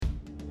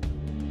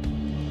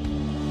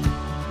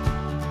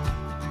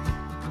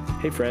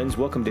Hey friends,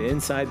 welcome to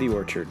Inside the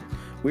Orchard.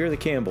 We are the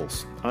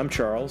Campbells. I'm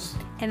Charles.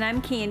 And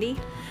I'm Candy.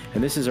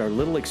 And this is our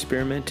little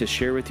experiment to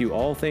share with you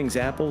all things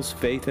apples,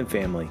 faith, and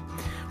family.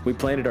 We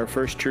planted our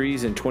first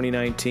trees in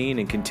 2019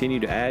 and continue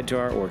to add to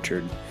our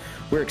orchard.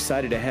 We're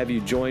excited to have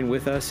you join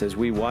with us as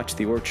we watch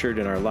the orchard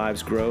and our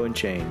lives grow and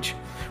change.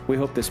 We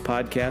hope this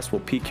podcast will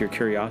pique your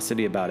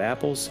curiosity about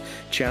apples,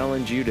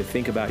 challenge you to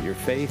think about your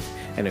faith,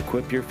 and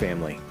equip your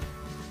family.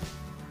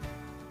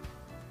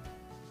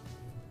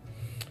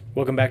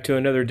 Welcome back to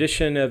another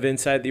edition of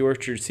Inside the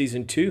Orchard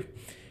Season 2.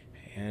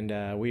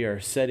 And we are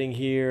sitting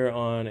here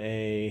on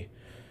a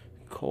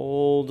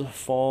cold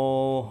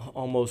fall,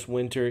 almost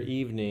winter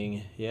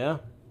evening. Yeah?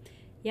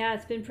 Yeah,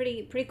 it's been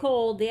pretty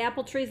cold. The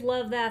apple trees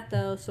love that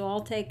though, so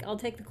I'll take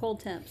the cold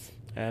temps.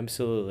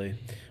 Absolutely.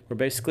 We're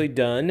basically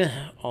done.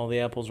 All the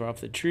apples are off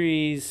the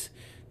trees.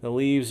 The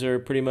leaves are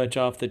pretty much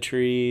off the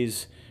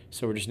trees.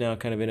 So we're just now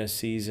kind of in a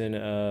season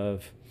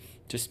of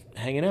just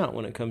hanging out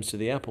when it comes to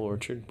the apple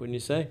orchard, wouldn't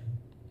you say?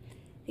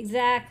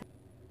 Exactly.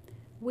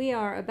 We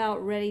are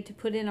about ready to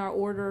put in our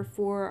order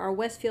for our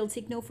Westfield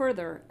Seek No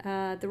Further,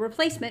 the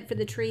replacement for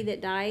the tree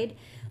that died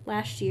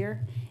last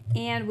year.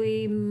 And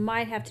we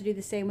might have to do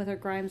the same with our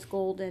Grimes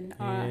Golden.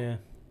 Yeah.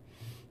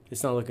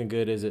 It's not looking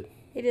good, is it?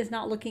 It is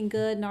not looking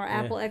good, and our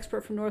apple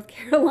expert from North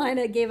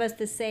Carolina gave us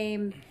the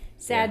same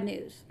sad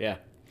news. Yeah.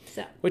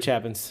 So. Which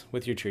happens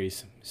with your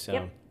trees.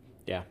 So,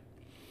 yeah.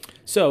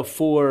 So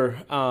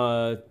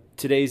for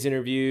today's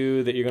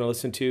interview that you're going to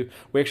listen to,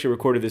 we actually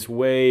recorded this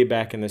way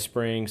back in the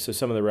spring, so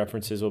some of the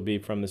references will be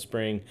from the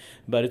spring,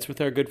 but it's with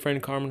our good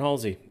friend Carmen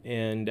Halsey,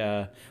 and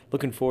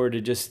looking forward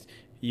to just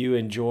you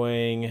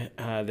enjoying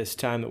this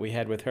time that we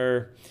had with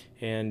her,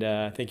 and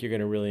I think you're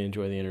going to really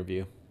enjoy the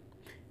interview.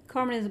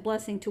 Carmen is a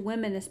blessing to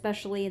women,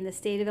 especially in the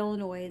state of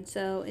Illinois, and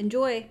so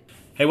enjoy.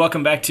 Hey,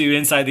 welcome back to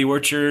Inside the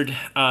Orchard,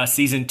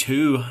 Season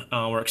 2.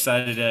 We're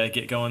excited to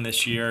get going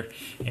this year,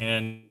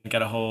 and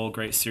got a whole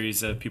great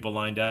series of people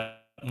lined up.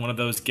 One of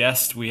those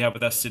guests we have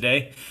with us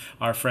today,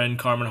 our friend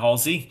Carmen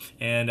Halsey.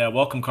 And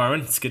welcome,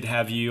 Carmen. It's good to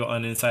have you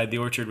on Inside the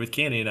Orchard with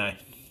Candy and I.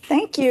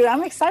 Thank you.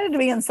 I'm excited to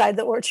be inside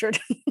the orchard.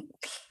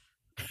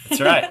 That's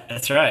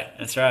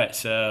right.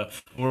 So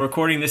we're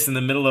recording this in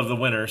the middle of the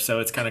winter, so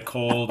it's kind of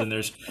cold and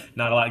there's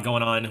not a lot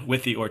going on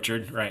with the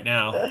orchard right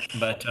now.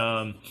 But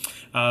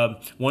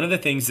one of the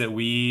things that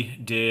we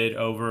did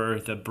over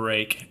the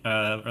break, or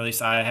at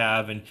least I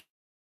have, and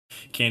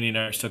Candy and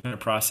I are still kind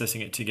of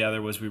processing it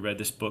together, was we read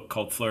this book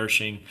called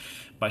Flourishing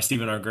by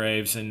Stephen R.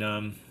 Graves, and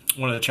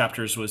one of the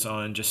chapters was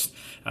on just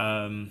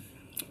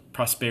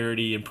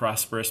prosperity and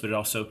prosperous, but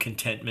also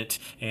contentment.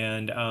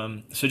 And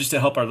so just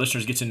to help our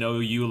listeners get to know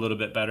you a little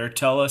bit better,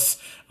 tell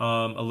us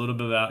a little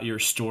bit about your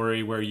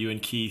story, where you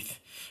and Keith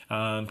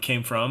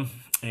came from,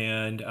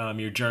 and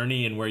your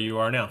journey and where you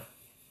are now.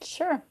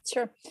 Sure.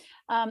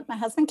 My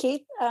husband,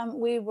 Keith, I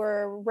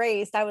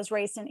was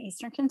raised in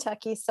Eastern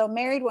Kentucky, so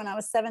married when I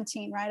was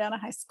 17, right out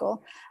of high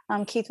school.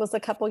 Keith was a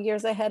couple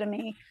years ahead of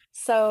me.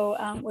 So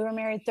we were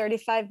married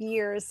 35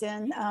 years,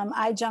 and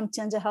I jumped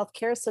into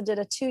healthcare, so did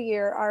a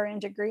 2-year RN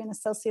degree and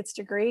associate's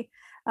degree.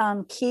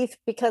 Keith,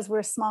 because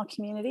we're a small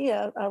community,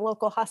 a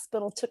local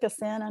hospital took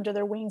us in under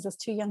their wings as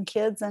 2 young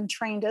kids and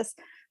trained us.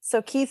 So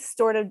Keith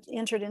sort of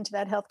entered into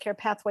that healthcare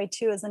pathway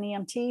too, as an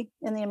EMT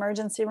in the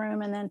emergency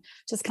room, and then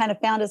just kind of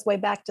found his way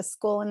back to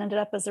school and ended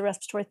up as a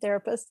respiratory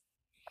therapist.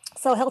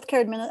 So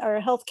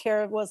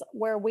healthcare was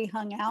where we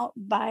hung out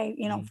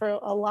for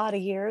a lot of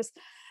years.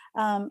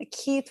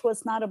 Keith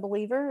was not a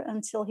believer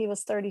until he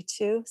was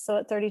 32. So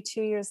at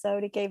 32 years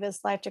old, he gave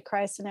his life to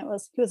Christ, and he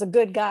was a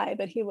good guy,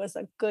 but he was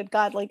a good,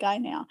 godly guy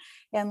now.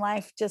 And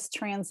life just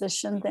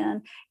transitioned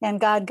then, and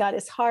God got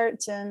his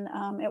heart. And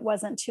it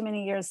wasn't too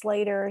many years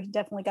later, he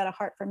definitely got a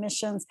heart for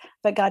missions,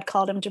 but God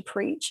called him to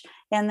preach.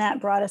 And that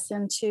brought us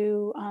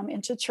into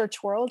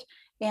church world.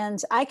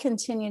 And I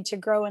continued to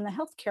grow in the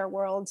healthcare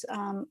world.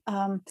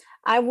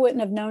 I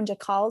wouldn't have known to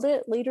call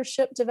it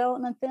leadership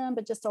development then,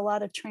 but just a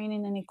lot of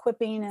training and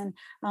equipping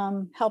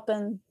and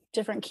helping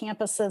different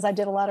campuses. I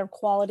did a lot of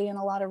quality and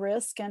a lot of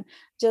risk. And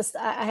just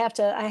I have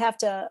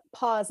to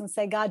pause and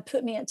say, God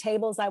put me at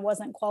tables I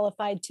wasn't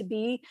qualified to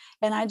be.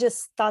 And I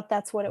just thought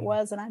that's what it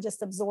was. And I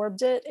just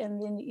absorbed it. And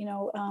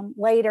then,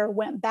 later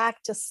went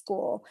back to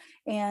school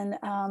and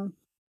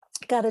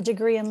got a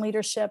degree in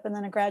leadership and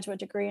then a graduate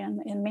degree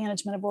in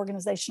management of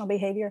organizational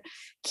behavior.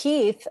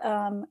 Keith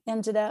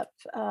ended up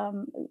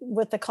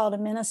with the call to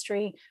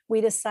ministry. We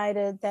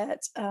decided that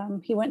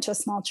he went to a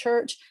small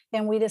church,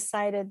 and we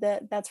decided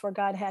that that's where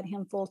God had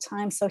him full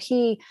time. So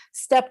he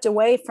stepped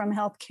away from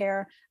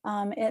healthcare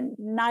and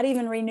not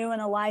even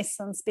renewing a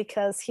license,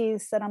 because he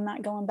said, I'm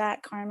not going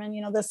back, Carmen.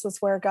 This is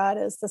where God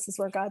is. This is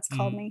where God's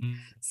called me.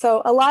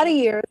 So a lot of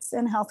years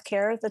in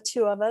healthcare, the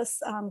two of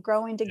us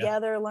growing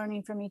together,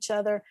 learning from each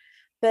other.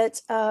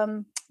 But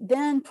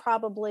then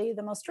probably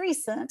the most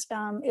recent,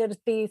 it would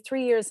be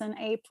 3 years in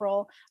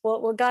April.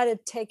 Well, God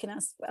had taken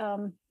us,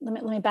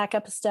 let me back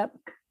up a step.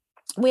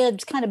 We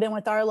had kind of been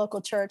with our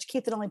local church.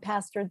 Keith had only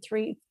pastored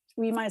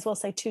we might as well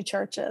say two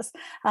churches.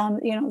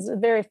 It was a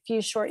very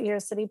few short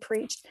years that he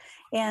preached.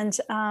 And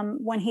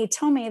when he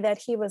told me that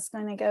he was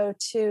going to go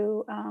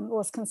to,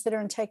 was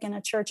considering taking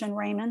a church in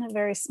Raymond, a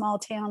very small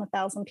town,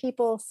 1,000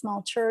 people,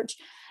 small church.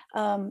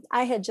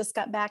 I had just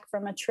got back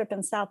from a trip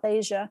in South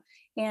Asia,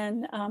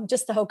 and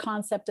just the whole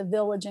concept of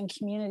village and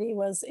community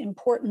was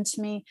important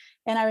to me.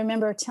 And I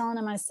remember telling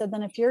him, I said,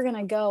 then if you're going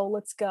to go,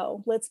 let's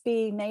go. Let's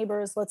be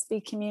neighbors. Let's be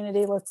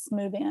community. Let's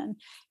move in.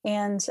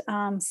 And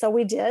so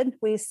we did.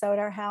 We sold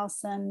our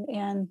house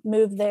and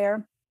moved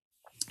there.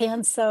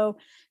 And so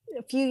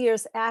a few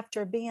years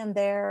after being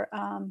there,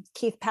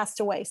 Keith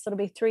passed away. So it'll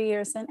be 3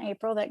 years in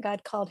April that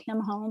God called him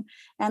home.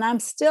 And I'm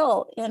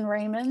still in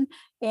Raymond.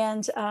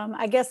 And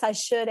I guess I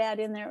should add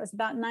in there, it was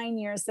about 9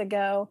 years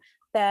ago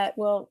that,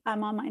 well,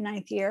 I'm on my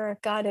 9th year.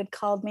 God had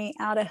called me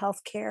out of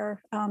healthcare.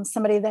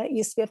 Somebody that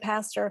used to be a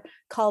pastor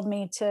called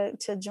me to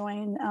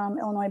join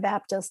Illinois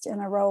Baptist in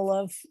a role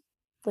of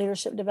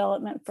leadership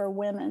development for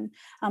women.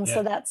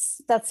 So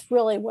that's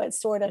really what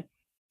sort of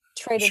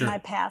traded Sure. my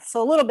path.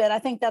 So a little bit, I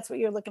think that's what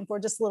you're looking for,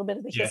 just a little bit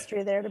of the Yeah.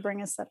 history there to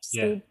bring us up to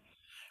Yeah. speed.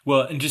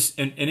 Well, and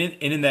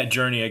in that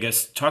journey, I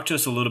guess talk to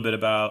us a little bit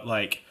about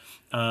like,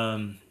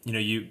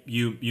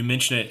 you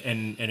mention it,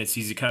 and it's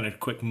easy, kind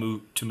of quick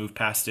move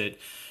past it.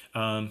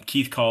 God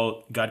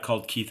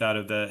called Keith out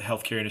of the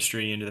healthcare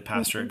industry into the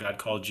pastorate. God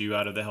called you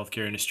out of the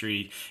healthcare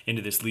industry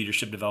into this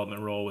leadership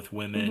development role with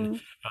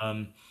women.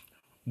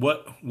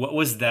 What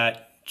was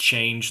that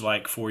change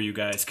like for you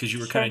guys? Because you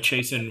were kind of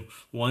chasing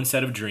one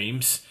set of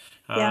dreams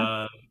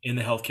Yeah. in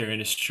the healthcare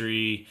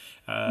industry,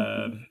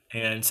 and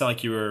it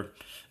sounded like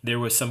there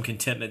was some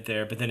contentment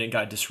there, but then it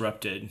got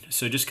disrupted.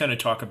 So just kind of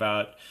talk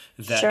about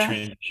that Sure.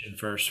 transition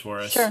first for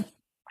us. Sure.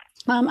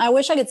 I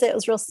wish I could say it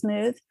was real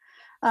smooth.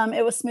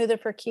 It was smoother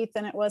for Keith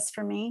than it was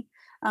for me.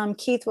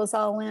 Keith was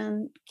all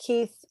in.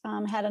 Keith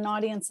had an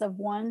audience of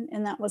one,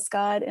 and that was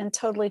God, and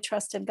totally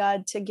trusted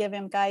God to give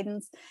him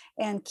guidance.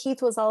 And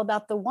Keith was all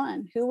about the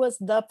one who was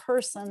the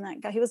person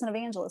that God, he was an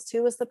evangelist,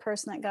 who was the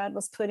person that God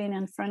was putting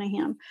in front of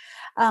him.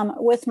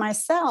 With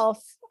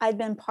myself, I'd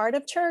been part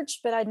of church,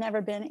 but I'd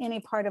never been any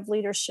part of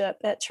leadership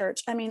at church.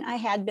 I mean, I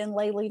had been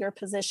lay leader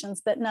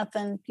positions, but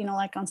nothing,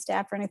 like on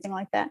staff or anything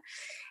like that.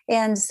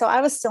 And so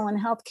I was still in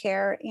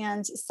healthcare.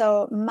 And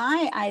so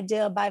my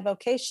idea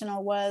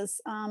bivocational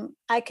was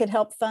I could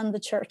help fund the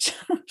church.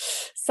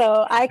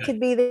 So I could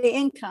be the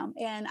income.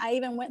 And I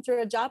even went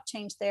through a job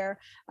change there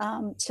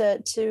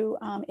to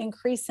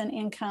increase in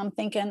income,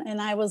 thinking,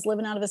 and I was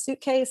living out of a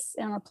suitcase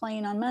on a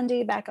plane on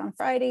Monday, back on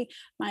Friday.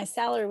 My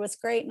salary was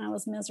great and I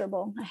was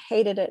miserable. I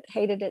hated it,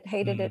 hated it,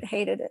 hated Mhm. it,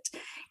 hated it.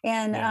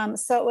 And Yeah.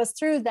 so it was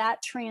through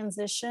that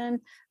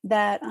transition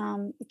that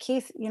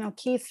Keith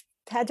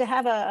had to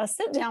have a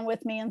sit down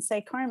with me and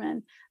say,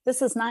 Carmen,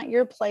 this is not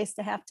your place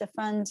to have to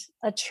fund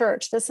a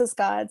church. This is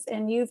God's,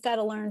 and you've got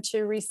to learn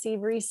to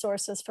receive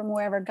resources from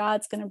wherever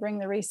God's going to bring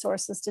the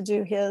resources to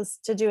do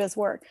his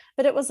work.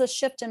 But it was a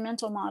shift in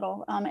mental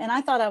model, and I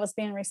thought I was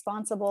being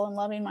responsible and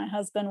loving my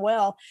husband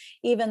well,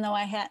 even though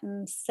I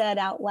hadn't said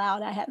out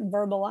loud, I hadn't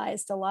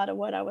verbalized a lot of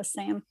what I was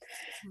saying.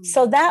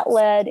 So that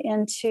led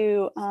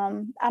into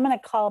I'm going to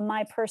call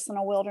my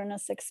personal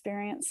wilderness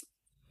experience.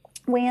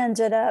 We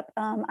ended up,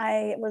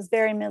 I was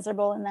very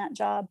miserable in that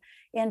job,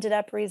 ended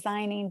up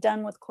resigning,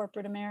 done with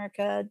corporate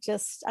America.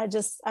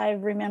 I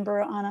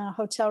remember on a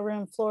hotel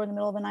room floor in the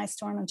middle of an ice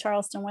storm in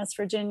Charleston, West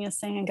Virginia,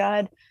 saying,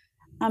 God,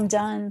 I'm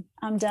done.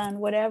 I'm done.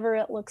 Whatever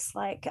it looks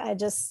like, I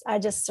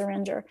just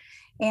surrender.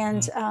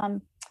 And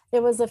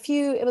it was a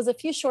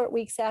few short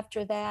weeks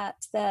after that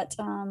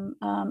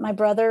my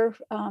brother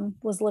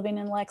was living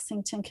in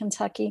Lexington,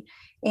 Kentucky,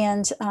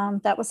 and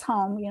that was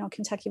home.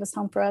 Kentucky was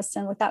home for us.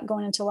 And without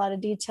going into a lot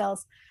of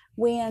details,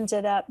 we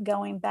ended up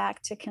going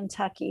back to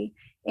Kentucky.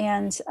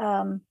 And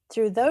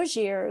through those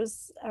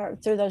months,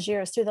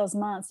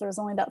 there was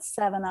only about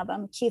 7 of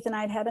them. Keith and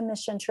I had a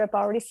mission trip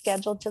already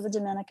scheduled to the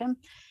Dominican.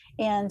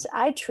 And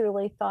I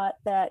truly thought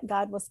that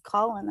God was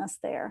calling us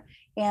there.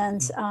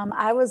 And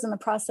I was in the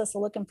process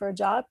of looking for a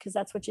job, because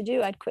that's what you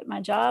do. I'd quit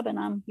my job and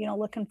I'm,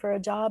 looking for a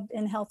job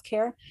in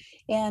healthcare,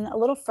 and a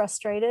little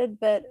frustrated.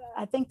 But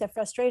I think the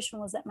frustration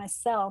was at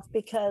myself,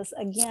 because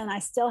again, I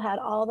still had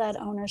all that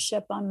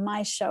ownership on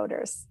my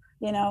shoulders.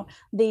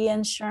 The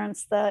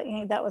insurance,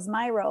 that was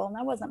my role, and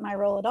that wasn't my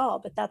role at all,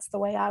 but that's the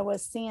way I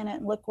was seeing it.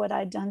 And look what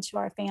I'd done to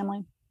our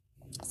family.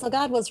 So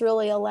God was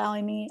really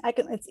allowing me,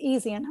 it's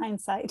easy in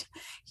hindsight.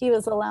 He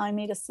was allowing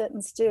me to sit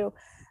and stew.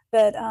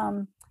 But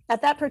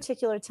at that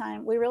particular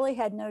time, we really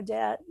had no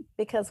debt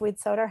because we'd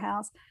sold our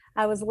house.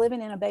 I was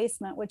living in a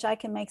basement, which I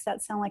can make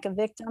that sound like a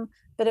victim,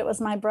 but it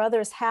was my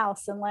brother's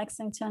house in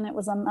Lexington. It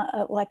was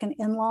like an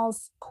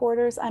in-laws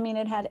quarters. I mean,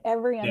 it had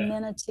every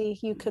amenity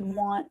you could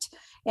want.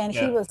 And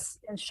he was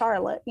in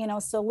Charlotte,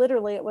 so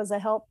literally it was a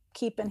help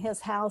keeping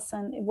his house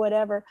and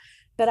whatever.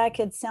 But I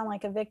could sound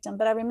like a victim.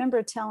 But I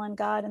remember telling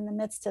God in the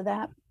midst of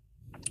that,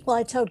 well,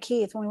 I told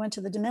Keith when we went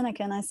to the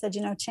Dominican, I said,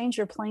 change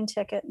your plane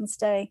ticket and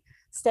stay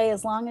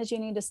as long as you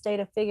need to stay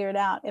to figure it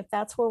out. If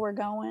that's where we're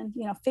going,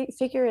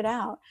 figure it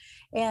out.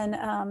 And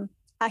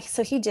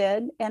So he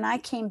did. And I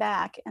came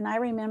back, and I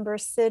remember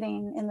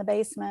sitting in the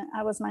basement.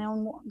 I was my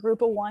own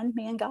group of one,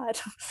 me and God,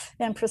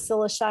 and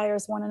Priscilla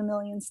Shire's 1 in a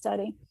Million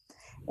study.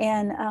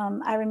 And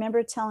I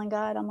remember telling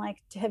God, I'm like,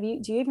 do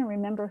you even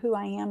remember who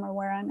I am or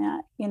where I'm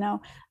at?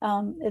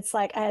 It's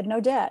like I had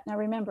no debt. And I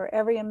remember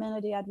every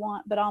amenity I'd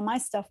want, but all my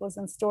stuff was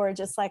in storage.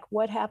 It's like,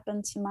 what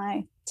happened to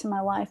my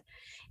life?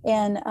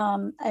 And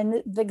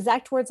the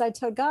exact words I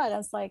told God, I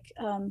was like,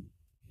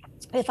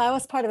 if I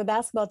was part of a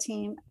basketball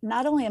team,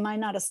 not only am I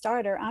not a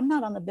starter, I'm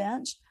not on the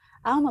bench.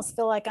 I almost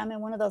feel like I'm in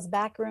one of those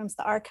back rooms,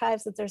 the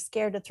archives that they're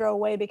scared to throw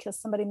away because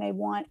somebody may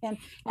want. And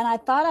I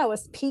thought I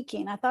was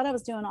peaking. I thought I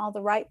was doing all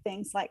the right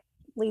things, like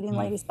leading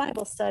ladies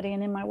Bible study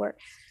and in my work.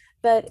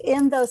 But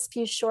in those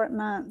few short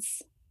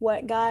months,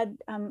 what God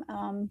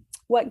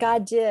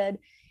did,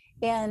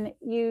 and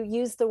you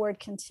used the word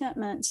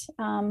contentment.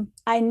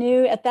 I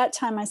knew at that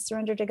time I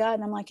surrendered to God,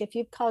 and I'm like, if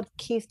you've called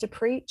Keith to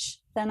preach,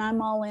 then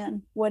I'm all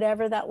in,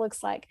 whatever that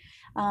looks like.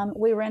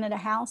 We rented a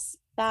house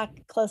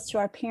back close to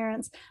our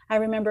parents. I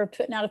remember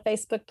putting out a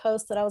Facebook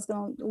post that I was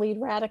going to lead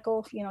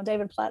Radical,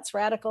 David Platt's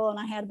Radical, and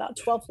I had about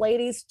 12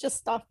 ladies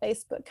just off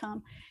Facebook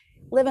come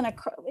live in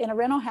a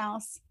rental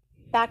house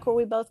back where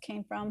we both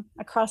came from,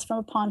 across from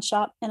a pawn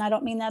shop. And I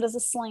don't mean that as a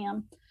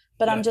slam,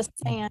 but I'm just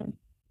saying,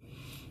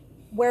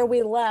 where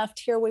we left,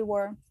 here we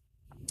were.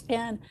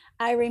 And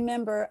I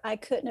remember I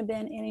couldn't have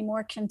been any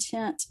more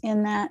content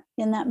in that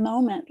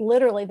moment.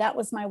 Literally, that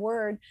was my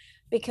word,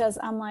 because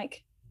I'm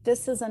like,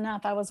 this is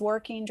enough. I was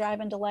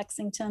driving to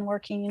Lexington,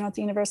 working, at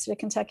the University of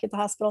Kentucky at the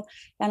hospital.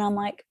 And I'm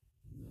like,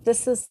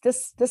 this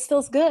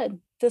feels good.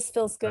 This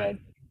feels good.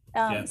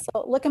 Right.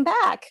 So looking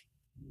back,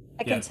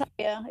 I can tell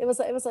you, it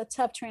was a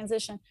tough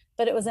transition,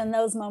 but it was in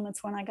those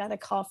moments when I got a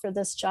call for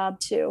this job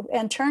too,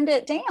 and turned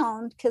it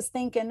down because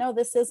thinking, no,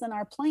 this isn't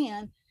our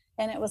plan.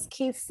 And it was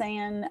Keith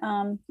saying,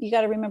 you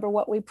got to remember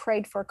what we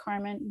prayed for,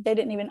 Carmen. They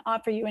didn't even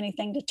offer you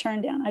anything to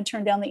turn down. I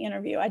turned down the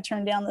interview. I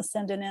turned down the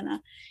sending in,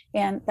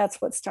 and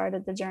that's what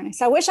started the journey.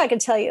 So I wish I could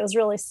tell you it was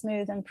really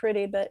smooth and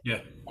pretty, but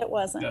it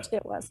wasn't. Yeah.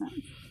 It wasn't.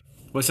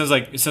 Well, it sounds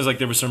like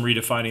there was some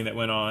redefining that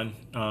went on,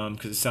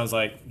 because it sounds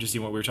like just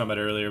even what we were talking about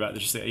earlier about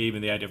just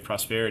even the idea of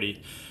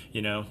prosperity.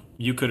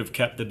 You could have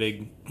kept the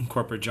big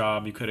corporate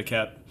job. You could have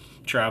kept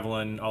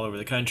traveling all over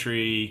the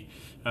country,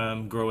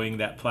 growing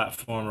that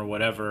platform or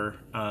whatever.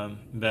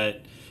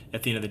 But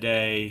at the end of the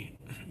day,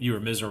 you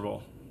were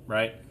miserable,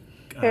 right?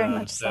 Very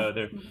much so.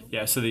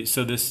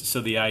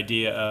 So the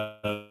idea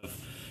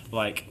of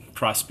like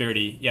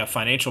prosperity,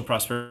 financial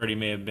prosperity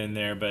may have been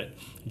there, but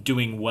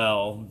doing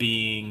well,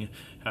 being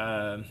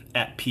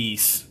at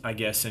peace, I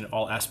guess, in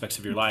all aspects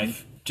of your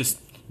life just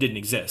didn't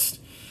exist.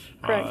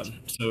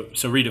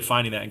 So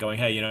redefining that and going,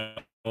 hey, you know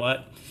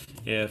what?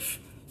 If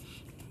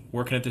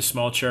working at this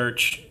small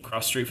church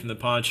across the street from the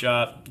pawn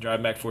shop,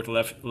 driving back and forth to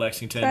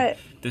Lexington,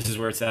 this is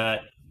where it's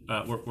at.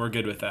 We're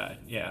good with that.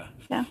 Yeah.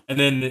 And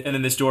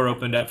then this door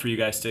opened up for you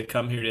guys to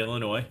come here to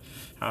Illinois,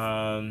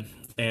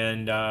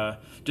 and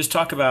just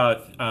talk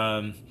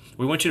about.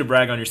 We want you to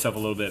brag on yourself a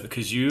little bit,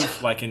 because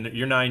you've, like, in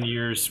your 9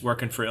 years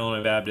working for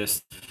Illinois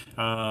Baptist,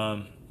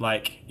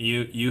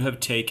 you have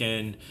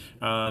taken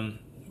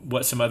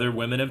what some other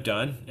women have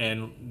done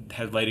and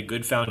have laid a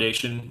good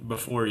foundation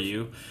before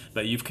you,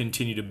 but you've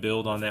continued to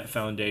build on that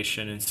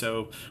foundation. And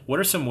so what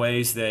are some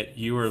ways that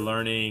you are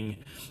learning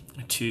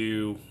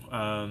to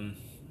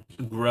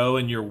grow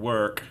in your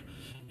work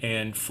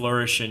and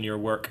flourish in your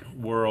work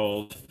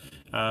world?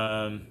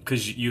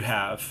 Because you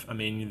have,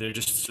 there are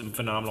just some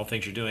phenomenal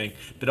things you're doing,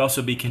 but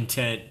also be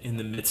content in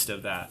the midst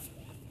of that.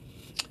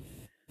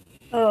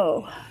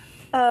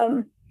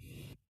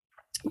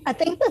 I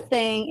think the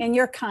thing, and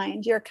you're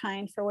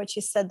kind for what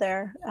you said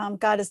there.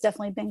 God has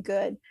definitely been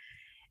good,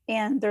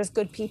 and there's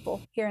good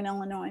people here in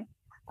Illinois.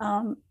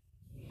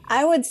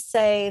 I would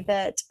say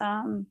that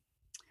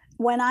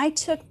when I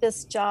took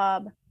this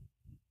job,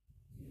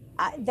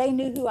 they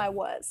knew who I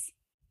was.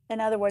 In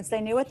other words,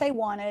 they knew what they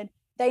wanted.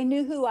 They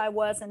knew who I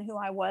was and who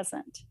I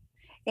wasn't.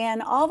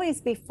 And always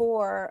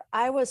before,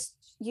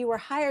 you were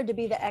hired to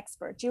be the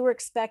expert. You were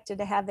expected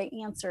to have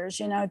the answers,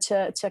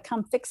 to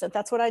come fix it.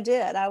 That's what I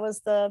did. I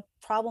was the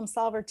problem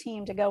solver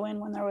team to go in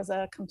when there was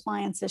a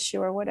compliance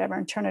issue or whatever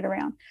and turn it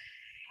around.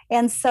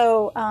 And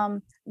so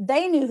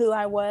they knew who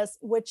I was,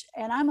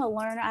 and I'm a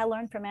learner. I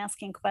learned from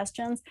asking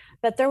questions,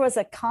 but there was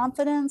a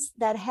confidence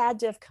that had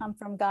to have come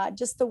from God,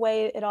 just the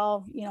way it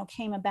all,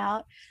 came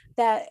about,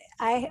 that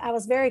I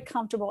was very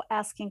comfortable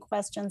asking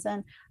questions.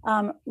 And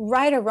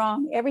right or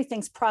wrong,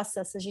 everything's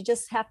processes. You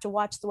just have to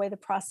watch the way the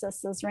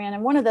processes ran.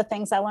 And one of the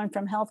things I learned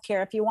from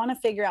healthcare, if you want to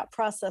figure out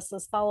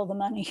processes, follow the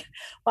money.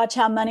 Watch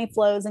how money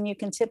flows, and you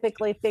can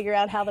typically figure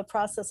out how the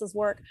processes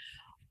work.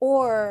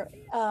 Or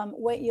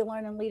what you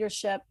learn in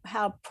leadership,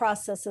 how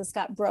processes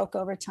got broke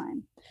over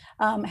time,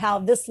 how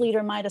this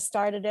leader might have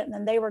started it and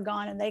then they were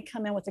gone and they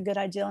come in with a good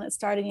idea and it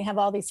started, and you have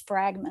all these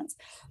fragments.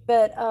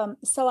 But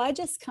so I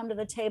just come to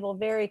the table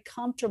very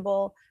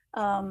comfortable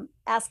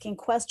asking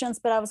questions,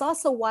 but I was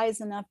also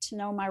wise enough to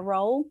know my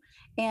role.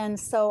 And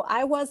so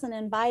I wasn't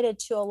invited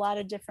to a lot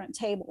of different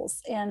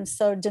tables. And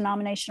so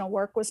denominational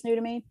work was new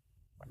to me.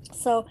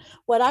 So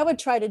what I would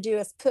try to do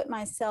is put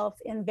myself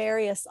in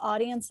various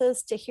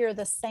audiences to hear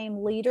the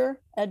same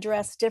leader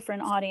address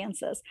different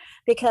audiences,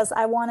 because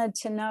I wanted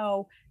to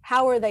know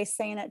how are they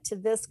saying it to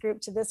this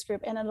group,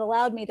 and it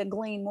allowed me to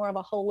glean more of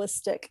a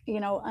holistic,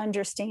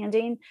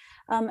 understanding.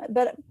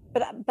 But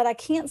I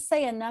can't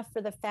say enough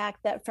for the fact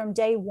that from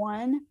day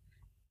one,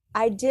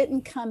 I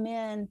didn't come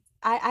in.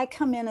 I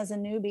come in as a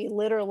newbie,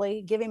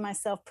 literally giving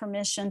myself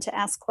permission to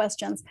ask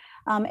questions,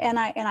 and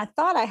I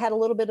thought I had a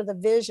little bit of the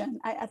vision.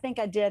 I think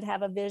I did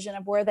have a vision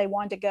of where they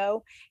wanted to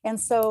go, and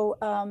so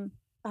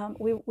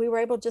we were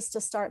able just to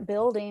start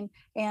building.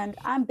 And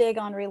I'm big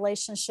on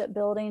relationship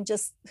building.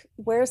 Just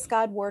where's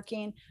God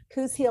working?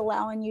 Who's He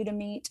allowing you to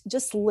meet?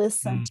 Just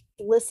Mm,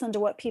 listen to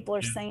what people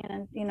are yeah,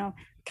 saying, and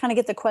kind of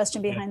get the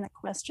question yeah, behind the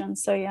question.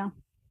 So yeah.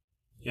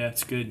 yeah.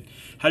 It's good.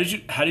 How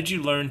did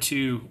you learn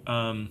to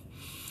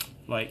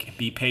like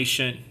be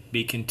patient,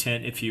 be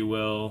content, if you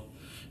will,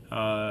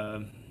 uh,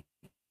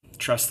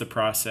 trust the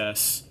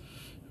process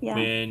Yeah.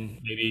 when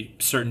maybe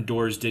certain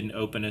doors didn't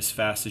open as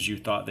fast as you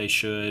thought they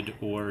should,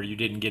 or you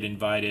didn't get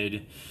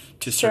invited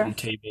to certain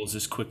Sure. tables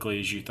as quickly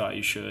as you thought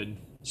you should?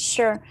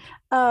 Sure.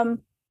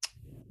 Um,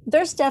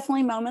 there's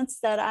definitely moments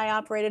that I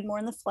operated more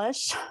in the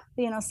flesh. So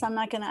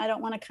I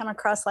don't want to come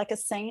across like a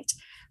saint.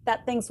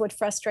 That things would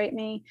frustrate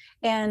me,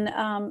 and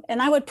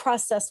I would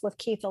process with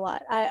Keith a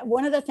lot.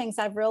 One of the things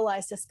I've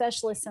realized,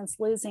 especially since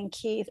losing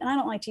Keith, and I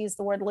don't like to use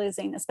the word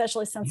losing,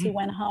 especially since he Mhm.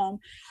 went home,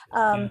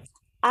 Yeah. um,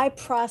 I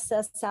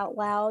process out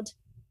loud,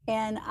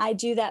 and I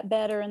do that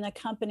better in the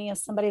company of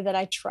somebody that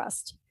I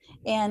trust.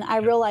 And I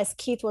Yeah. realized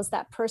Keith was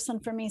that person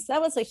for me. So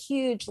that was a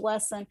huge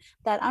lesson,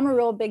 that I'm a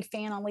real big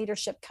fan on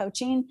leadership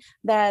coaching,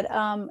 that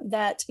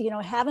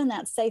having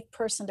that safe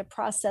person to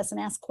process and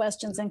ask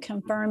questions and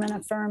confirm and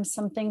affirm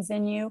some things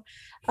in you.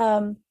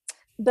 um,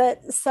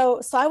 but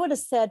so I would have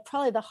said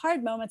probably the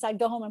hard moments I'd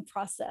go home and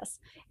process,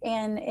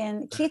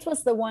 and Keith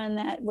was the one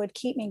that would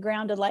keep me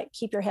grounded, like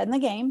keep your head in the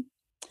game,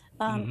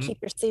 Hmm.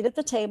 keep your seat at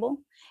the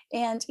table,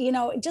 and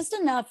just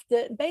enough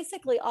that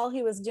basically all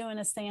he was doing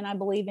is saying, I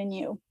believe in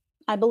you,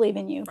 I believe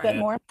in you, but Yeah.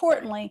 more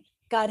importantly,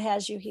 God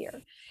has you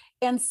here.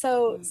 And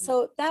so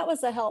that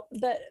was a help.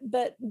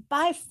 But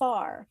by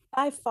far,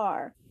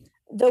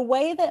 the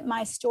way that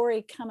my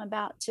story come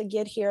about to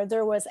get here,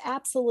 there was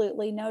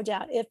absolutely no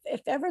doubt.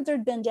 If ever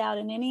there'd been doubt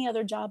in any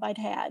other job I'd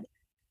had,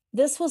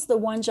 this was the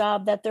one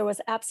job that there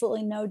was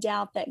absolutely no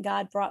doubt that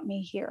God brought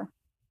me here.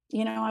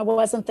 I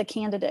wasn't the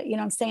candidate.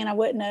 I'm saying, I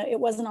wouldn't have, it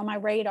wasn't on my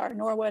radar,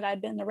 nor would I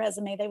have been the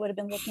resume they would have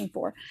been looking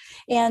for.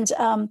 And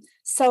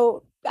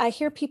so I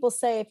hear people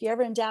say, if you're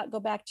ever in doubt, go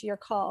back to your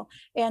call.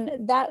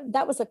 And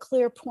that was a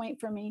clear point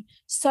for me.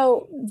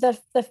 So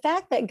the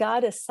fact that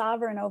God is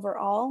sovereign over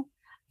all,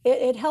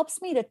 it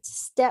helps me to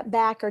step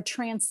back or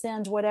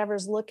transcend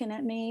whatever's looking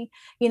at me,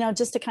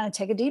 just to kind of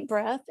take a deep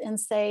breath and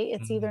say, Hmm.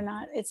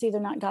 it's either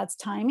not God's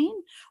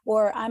timing,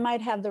 or I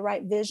might have the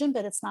right vision,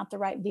 but it's not the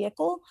right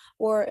vehicle,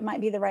 or it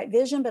might be the right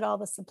vision, but all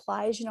the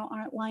supplies,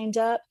 aren't lined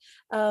up.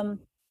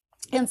 Um,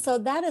 and so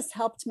that has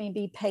helped me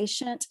be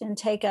patient and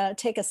take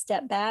a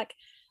step back.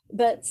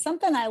 But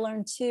something I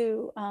learned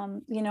too,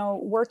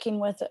 working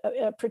with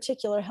a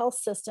particular health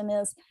system,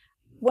 is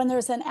when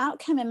there's an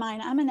outcome in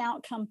mind, I'm an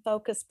outcome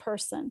focused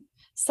person.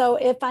 So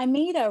if I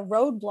meet a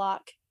roadblock,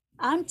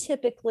 I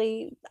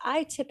typically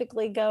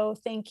go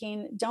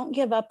thinking, don't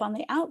give up on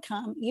the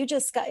outcome. You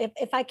just got,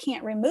 if I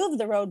can't remove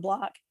the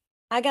roadblock,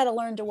 I got to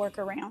learn to work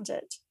around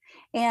it.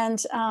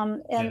 And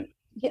Yeah.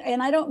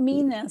 and I don't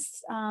mean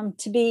this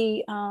to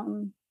be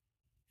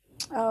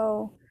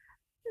oh,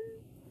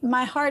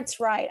 my heart's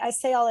right. I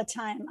say all the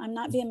time, I'm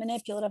not being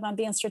manipulative, I'm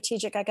being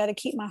strategic. I got to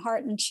keep my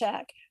heart in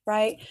check,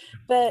 right?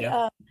 But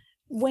Yeah.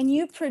 when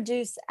you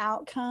produce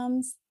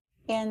outcomes,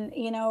 and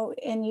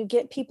you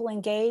get people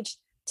engaged,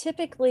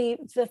 typically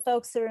the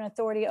folks that are in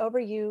authority over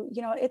you,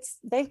 it's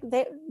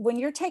they when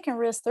you're taking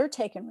risks, they're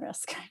taking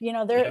risk.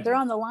 Yeah. They're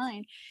on the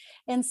line.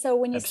 And so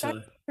when you start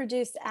Absolutely. to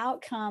produce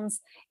outcomes,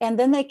 and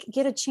then they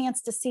get a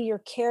chance to see your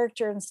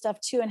character and stuff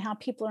too, and how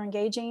people are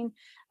engaging,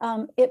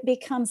 it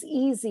becomes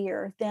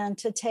easier then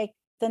to take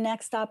the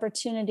next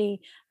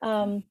opportunity.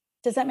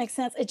 Does that make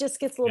sense? It just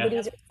gets a little Yeah. bit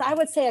easier. So I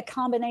would say a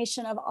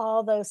combination of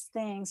all those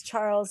things,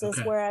 Charles, is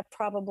Okay. where I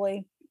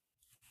probably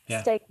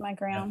Yeah. staked my Yeah.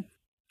 ground.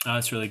 Oh,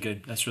 that's really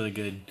good. That's really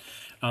good.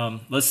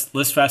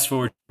 Let's fast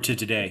forward to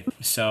today.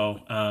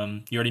 So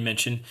you already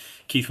mentioned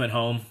Keith went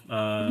home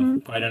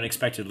Mhm. quite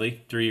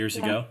unexpectedly 3 years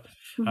Yeah. ago,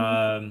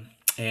 Mhm.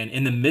 and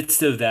in the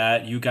midst of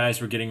that, you guys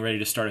were getting ready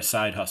to start a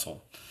side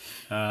hustle.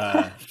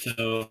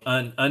 So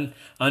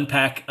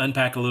unpack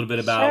a little bit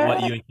about what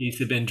Sure. you and Keith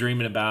have been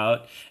dreaming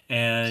about,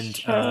 and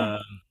Sure.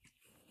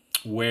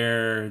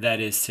 where that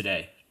is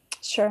today.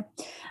 Sure.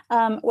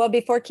 Well,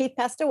 before Keith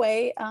passed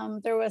away,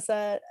 there was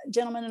a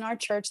gentleman in our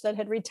church that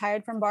had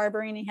retired from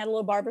barbering. He had a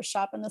little barber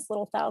shop in this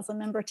little 1,000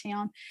 member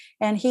town,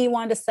 and he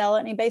wanted to sell it.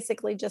 And he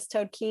basically just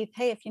told Keith,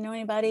 "Hey, if you know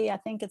anybody, I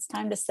think it's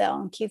time to sell."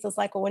 And Keith was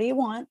like, "Well, what do you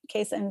want?"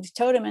 Case and he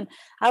told him. And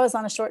I was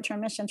on a short-term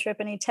mission trip,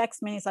 and he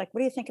texted me. And he's like, "What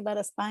do you think about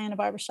us buying a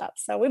barber shop?"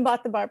 So we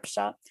bought the barber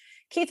shop.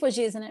 Keith was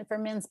using it for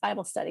men's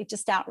Bible study,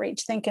 just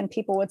outreach, thinking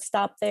people would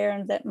stop there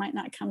and that might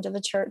not come to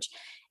the church.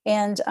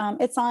 And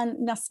it's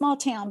on a small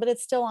town, but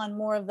it's still on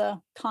more of the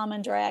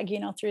common drag,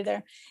 through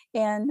there.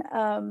 And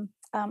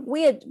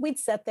we'd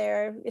sat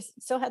there,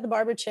 still had the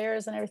barber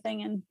chairs and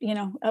everything,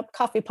 and a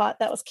coffee pot.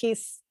 That was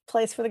Keith's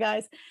place for the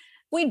guys.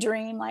 We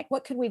dream, like,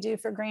 what could we do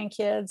for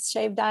grandkids,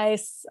 shaved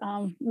ice,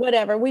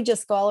 whatever. We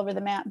just go all over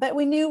the map. But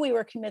we knew we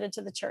were committed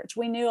to the church.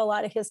 We knew a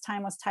lot of his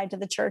time was tied to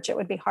the church. It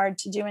would be hard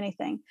to do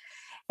anything.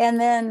 And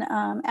then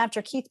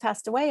after Keith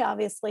passed away,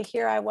 obviously,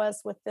 here I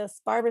was with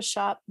this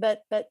barbershop,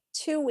 but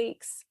 2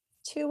 weeks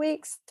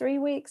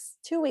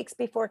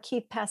before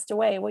Keith passed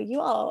away.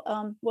 Well,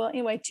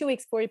 2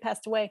 weeks before he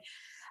passed away,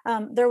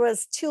 there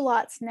was 2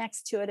 lots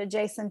next to it,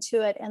 adjacent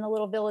to it, and the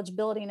little village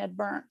building had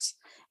burnt.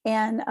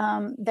 And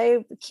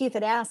Keith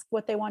had asked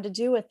what they wanted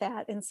to do with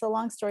that. And so,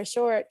 long story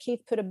short,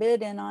 Keith put a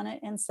bid in on it.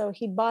 And so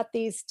he bought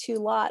these 2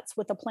 lots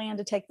with a plan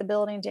to take the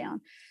building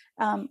down.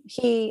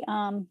 He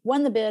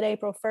won the bid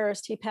April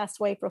 1st. He passed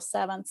away April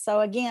 7th. So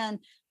again,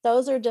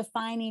 those are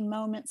defining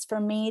moments for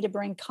me to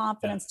bring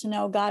confidence to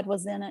know God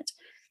was in it.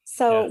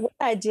 So what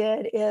I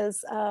did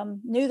is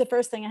knew the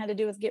first thing I had to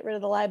do was get rid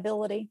of the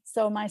liability.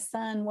 So my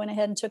son went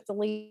ahead and took the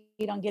lead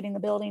on getting the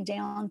building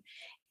down.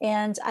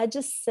 And I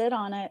just sit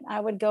on it. I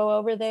would go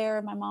over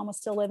there. My mom was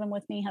still living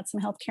with me, had some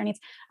healthcare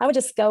needs. I would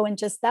just go and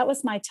that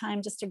was my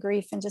time just to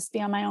grief and just be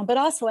on my own, but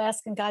also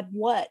asking God,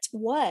 what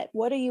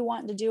are you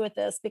wanting to do with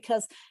this?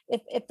 Because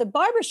if the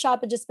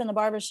barbershop had just been the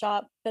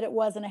barbershop, but it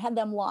wasn't, it had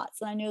them lots,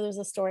 and I knew there's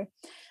a story.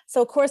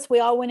 So of course we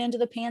all went into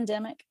the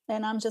pandemic,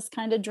 and I'm just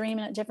kind of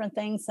dreaming at different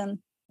things.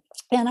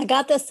 And I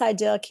got this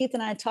idea. Keith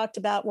and I talked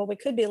about, well, we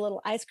could be a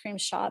little ice cream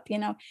shop,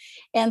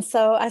 And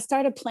so I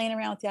started playing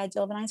around with the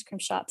idea of an ice cream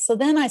shop. So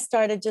then I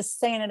started just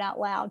saying it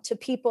out loud to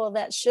people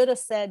that should have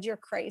said, you're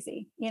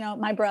crazy.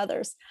 My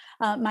brothers,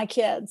 my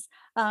kids,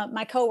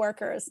 my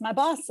coworkers, my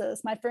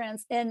bosses, my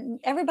friends,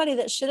 and everybody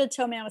that should have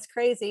told me I was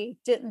crazy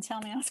didn't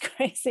tell me I was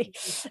crazy.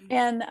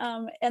 And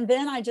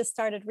then I just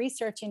started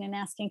researching and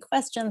asking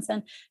questions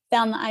and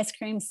found the ice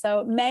cream.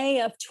 So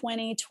May of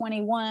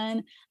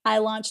 2021, I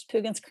launched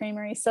Poogan's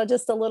Creamery. So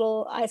just a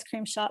little ice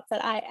cream shop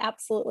that I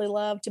absolutely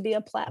love, to be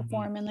a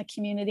platform in the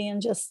community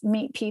and just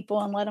meet people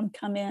and let them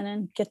come in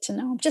and get to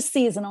know them. Just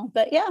seasonal,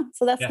 but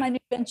so that's my new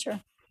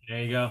venture. There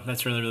you go.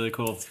 That's really, really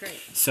cool. That's great.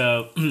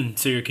 So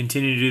you're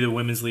continuing to do the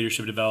women's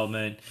leadership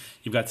development.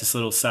 You've got this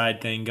little side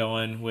thing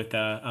going with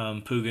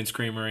Poogan's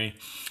Creamery.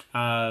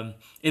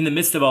 In the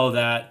midst of all of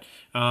that,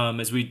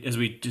 as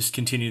we just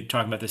continue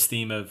talking about this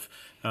theme of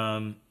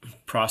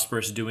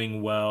prosperous,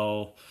 doing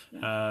well,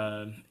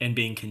 and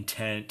being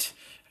content,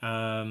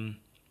 and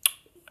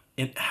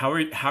how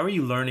are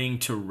you learning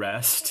to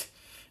rest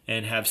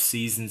and have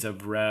seasons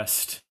of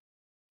rest?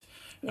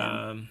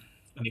 I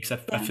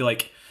feel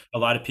like a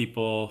lot of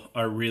people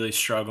are really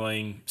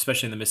struggling,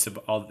 especially in the midst of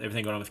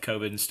everything going on with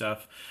COVID and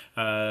stuff.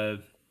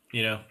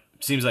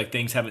 Seems like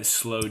things haven't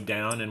slowed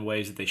down in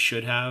ways that they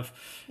should have.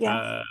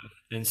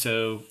 And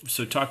so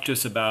talk to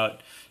us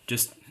about,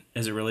 just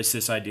as it relates to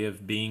this idea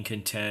of being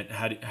content.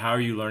 How are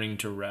you learning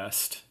to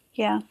rest?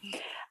 To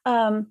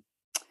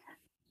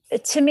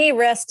me,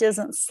 rest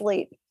isn't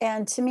sleep.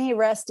 And to me,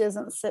 rest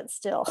isn't sit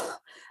still.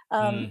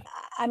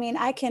 I mean,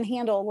 I can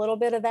handle a little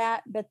bit of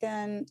that, but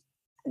then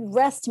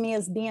rest to me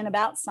is being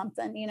about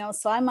something,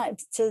 so I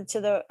might, to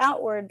the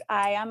outward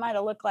eye, I might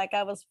have looked like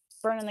I was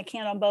burning the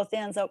candle on both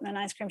ends, opening an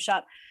ice cream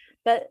shop.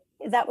 But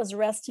that was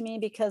rest to me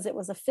because it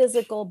was a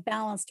physical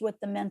balanced with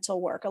the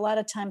mental work. A lot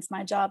of times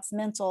my job's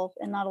mental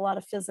and not a lot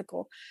of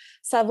physical.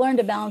 So I've learned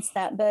to balance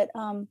that. But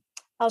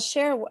I'll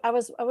share, I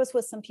was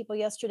with some people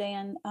yesterday,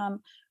 and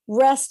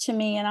rest to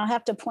me, and I'll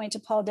have to point to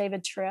Paul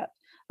David Tripp,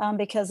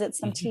 because it's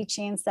some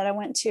teachings that I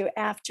went to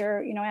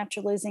after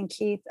losing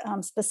Keith,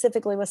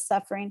 specifically with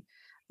suffering.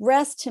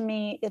 Rest to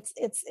me,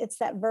 it's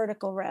that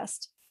vertical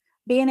rest,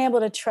 being able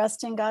to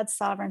trust in God's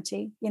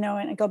sovereignty,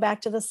 and go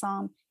back to the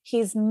Psalm.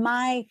 He's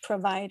my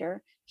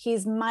provider.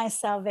 He's my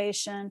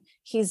salvation.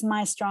 He's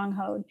my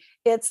stronghold.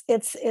 It's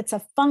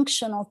a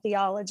functional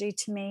theology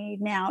to me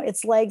now.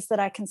 It's legs that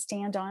I can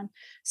stand on.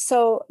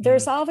 So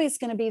there's always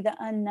going to be the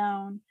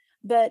unknown,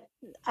 but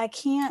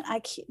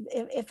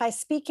if I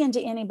speak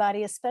into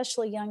anybody,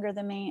 especially younger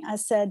than me, I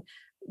said,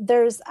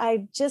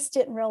 I just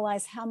didn't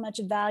realize how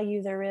much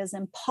value there is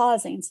in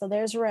pausing. So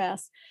there's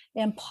rest,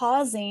 and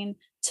pausing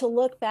to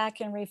look back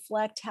and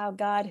reflect how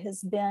God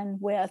has been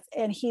with,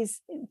 and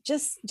he's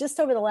just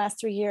over the last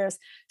 3 years,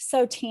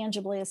 so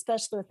tangibly,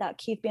 especially without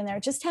Keith being there,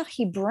 just how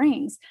he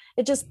brings,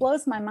 it just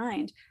blows my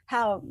mind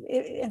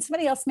and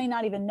somebody else may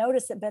not even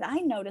notice it, but I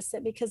notice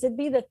it because it'd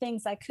be the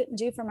things I couldn't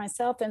do for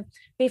myself. And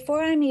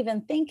before I'm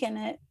even thinking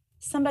it,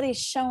 somebody's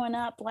showing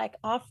up, like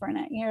offering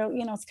it,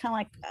 it's kind of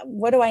like,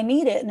 what do I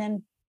need it? And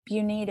then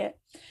you need it.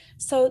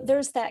 So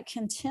there's that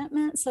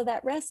contentment. So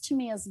that rest to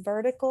me is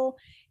vertical,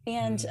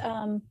 and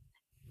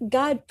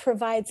God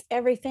provides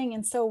everything.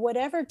 And so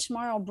whatever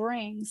tomorrow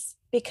brings,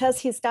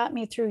 because he's got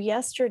me through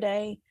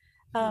yesterday,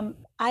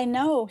 I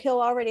know he'll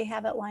already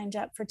have it lined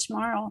up for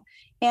tomorrow.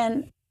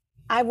 And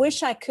I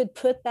wish I could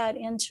put that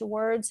into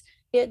words,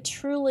 it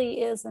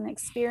truly is an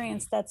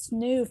experience that's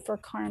new for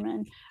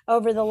Carmen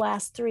over the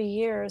last 3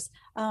 years,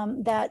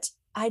 that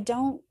I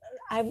don't,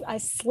 I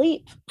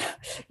sleep,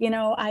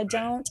 I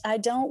don't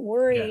Yeah.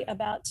 worry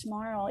about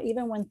tomorrow,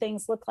 even when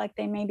things look like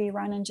they may be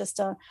running just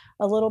a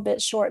little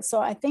bit short. So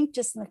I think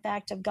just in the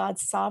fact of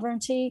God's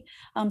sovereignty,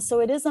 so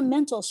it is a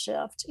mental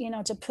shift,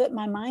 to put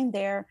my mind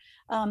there.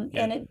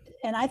 Yeah.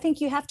 And I think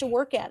you have to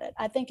work at it.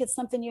 I think it's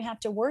something you have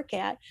to work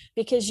at,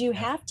 because you Yeah.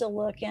 have to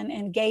look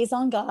and gaze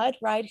on God,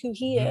 right? Who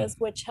He Mhm. is,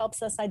 which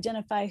helps us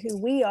identify who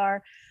we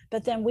are.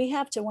 But then we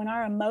have to, when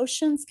our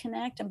emotions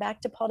connect, and back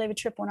to Paul David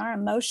Tripp, when our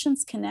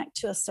emotions connect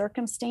to a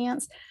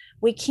circumstance,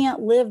 we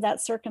can't live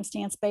that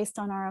circumstance based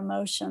on our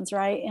emotions,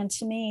 right? And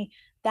to me,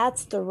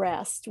 that's the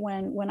rest.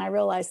 When I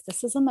realize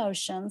this is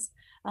emotions,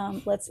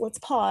 let's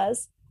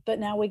pause. But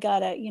now we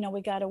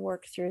gotta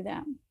work through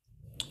them.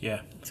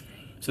 Yeah.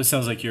 So it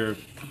sounds like you're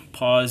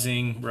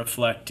pausing,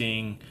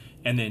 reflecting,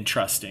 and then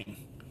trusting.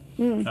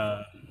 Mm,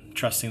 Uh,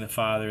 Trusting the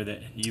Father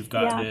that you've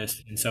got yeah,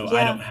 this, and so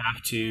I yeah. don't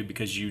have to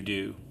because you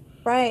do.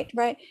 Right,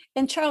 right.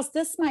 And Charles,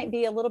 this might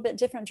be a little bit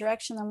different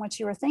direction than what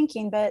you were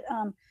thinking, but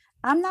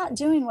I'm not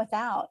doing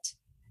without.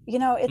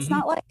 Hmm. It's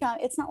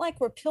not like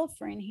we're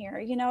pilfering here,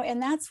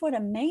 and that's what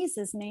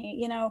amazes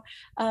me.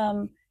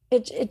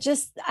 It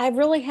just I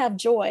really have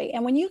joy.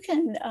 And when you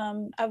can,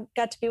 I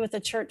got to be with a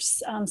church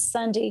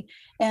Sunday,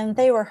 and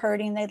they were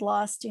hurting. They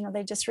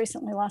just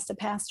recently lost a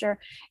pastor,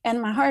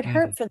 and my heart Hmm.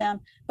 hurt for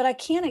them. But I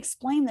can't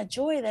explain the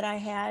joy that I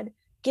had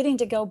getting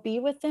to go be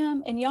with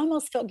them. And you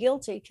almost felt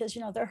guilty because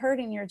they're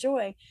hurting your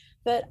joy,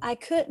 but I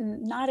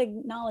couldn't not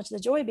acknowledge the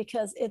joy,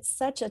 because it's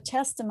such a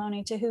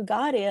testimony to who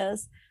God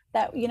is,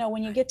 that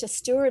when you get to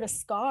steward a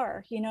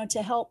scar,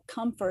 to help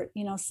comfort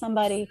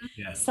somebody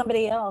Yeah.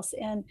 somebody else.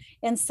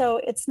 And so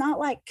it's not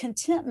like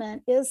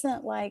contentment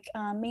isn't like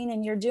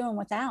meaning you're doing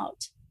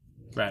without.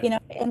 Right.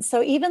 And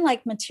so even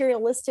like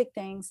materialistic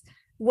things,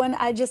 when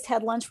I just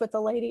had lunch with a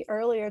lady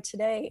earlier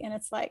today, and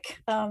it's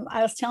like,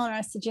 I was telling her,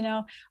 I said,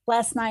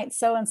 last night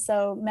so and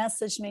so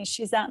messaged me.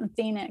 She's out in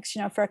Phoenix,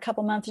 for a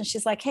couple months, and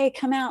she's like, hey,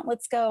 come out,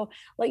 let's go.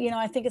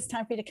 I think it's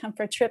time for you to come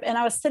for a trip. And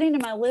I was sitting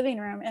in my living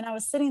room, and I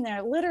was sitting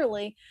there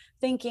literally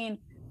thinking,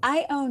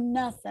 I own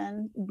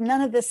nothing,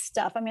 none of this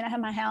stuff. I mean, I have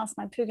my house,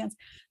 my Pugans,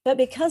 but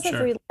because of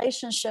Sure.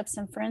 relationships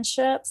and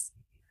friendships,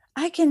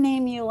 I can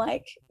name you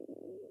like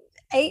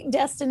 8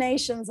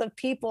 destinations of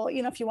people.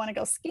 If you want to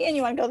go skiing,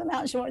 you want to go to the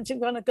mountains, you want to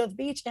go to the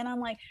beach. And I'm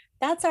like,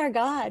 that's our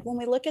God. When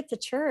we look at the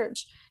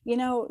church,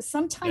 Yeah.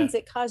 sometimes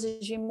it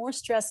causes you more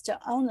stress to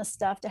own the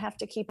stuff, to have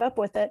to keep up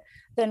with it,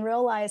 than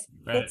realize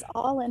Right. it's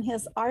all in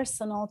His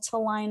arsenal to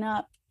line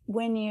up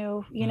when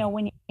Mm.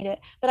 when you need it.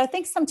 But I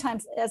think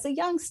sometimes as a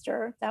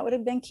youngster, that would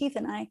have been Keith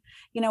and I,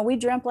 we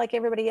dreamt like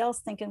everybody else,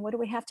 thinking, what do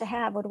we have to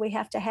have? What do we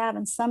have to have?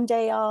 And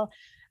someday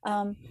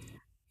um,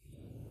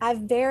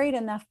 I've buried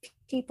enough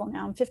people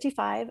now. I'm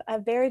 55.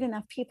 I've buried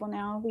enough people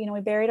now. We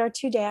buried our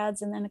 2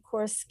 dads, and then of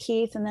course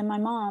Keith, and then my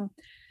mom.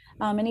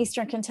 In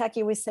Eastern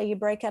Kentucky, we say you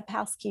break up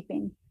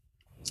housekeeping.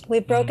 We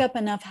broke Mhm. up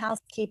enough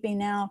housekeeping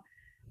now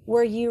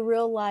where you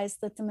realize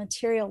that the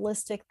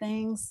materialistic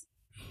things,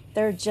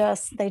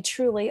 they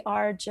truly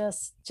are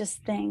just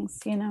things.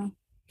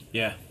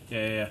 Yeah,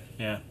 yeah, yeah,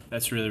 yeah.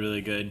 That's really,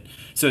 really good.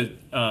 So,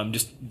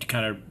 just to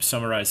kind of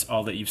summarize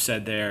all that you've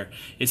said there,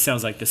 it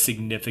sounds like the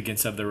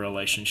significance of the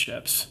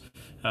relationships,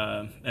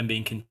 and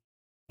being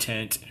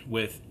content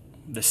with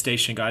the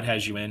station God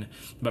has you in,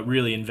 but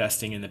really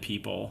investing in the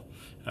people.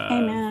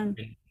 Amen.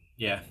 And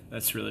yeah,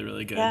 that's really,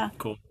 really good. Yeah.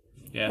 Cool.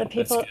 Yeah, The that's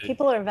people good.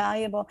 people are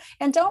valuable,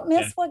 and don't Yeah,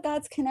 miss what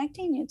God's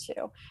connecting you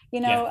to.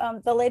 yeah.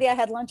 The lady I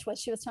had lunch with,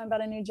 she was talking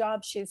about a new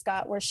job she's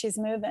got where she's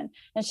moving,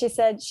 and she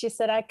said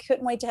I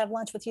couldn't wait to have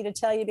lunch with you to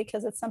tell you,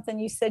 because it's something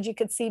you said you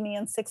could see me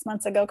in 6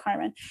 months ago,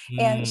 Carmen.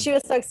 And Mm, she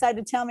was so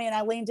excited to tell me, and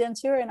I leaned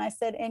into her and I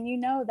said, and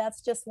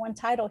that's just one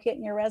title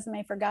hitting your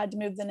resume for God to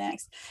move the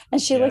next.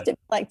 And she yeah. looked at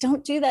me like,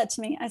 don't do that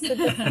to me. I said,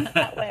 this is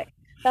that way.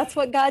 That's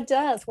what God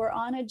does. We're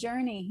on a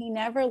journey. He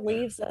never Yeah,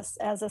 leaves us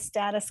as a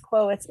status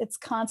quo. It's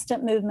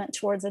constant movement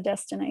towards a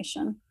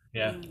destination.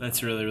 yeah.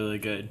 That's really, really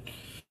good.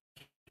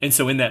 And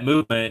so in that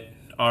movement,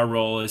 our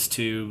role is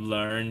to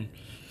learn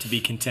to be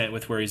content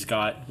with where he's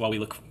got while we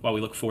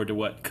look forward to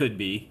what could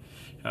be.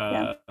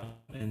 Yeah, Uh,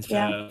 and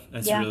yeah, so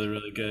that's yeah, really,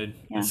 really good.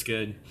 yeah. That's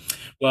good.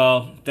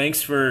 Well,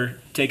 thanks for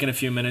taking a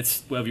few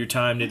minutes of your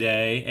time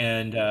today,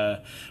 and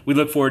we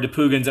look forward to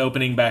Pugins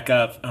opening back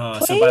up.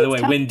 So, by the Please way,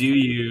 come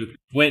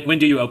when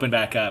do you open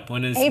back up?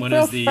 When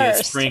April is the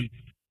 1st. spring?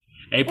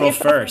 April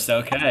April 1st.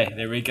 Okay,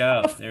 there we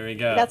go. There we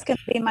go. That's going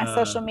to be my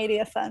Uh, social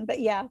media fun,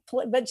 but yeah,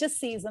 but just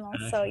seasonal.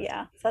 So okay.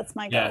 yeah, that's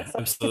my goal. Yeah, So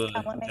please come,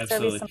 absolutely, let me serve you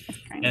absolutely. some ice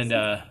And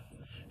creams.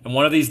 And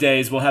one of these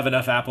days, we'll have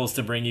enough apples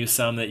to bring you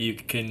some that you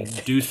can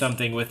do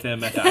something with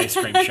them at the ice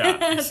cream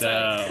shop.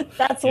 So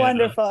That's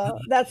wonderful.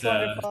 That's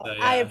wonderful. So,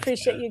 I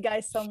appreciate you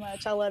guys so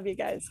much. I love you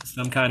guys.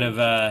 Some kind of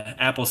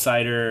apple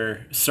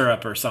cider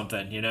syrup or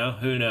something, who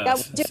knows? Yeah,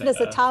 we do it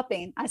as a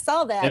topping. I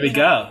saw that. There we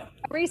go.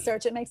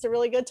 Research, it makes a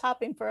really good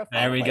topping for a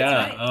There we go.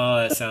 Right? Oh,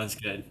 that sounds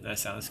good. That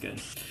sounds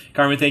good.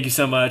 Carmen, thank you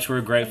so much.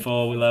 We're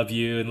grateful. We love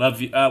you and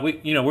love you.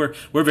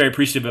 We're very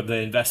appreciative of the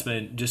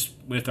investment just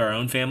with our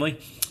own family.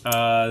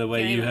 The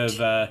way Very you much.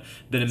 have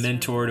been a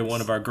mentor to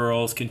one of our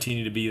girls,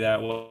 continue to be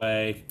that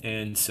way,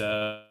 and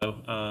so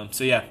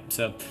yeah.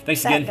 So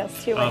thanks That again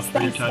goes to for us. your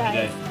Thanks, time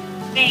guys.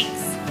 today.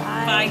 Thanks.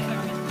 Bye. Bye,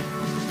 Carmen.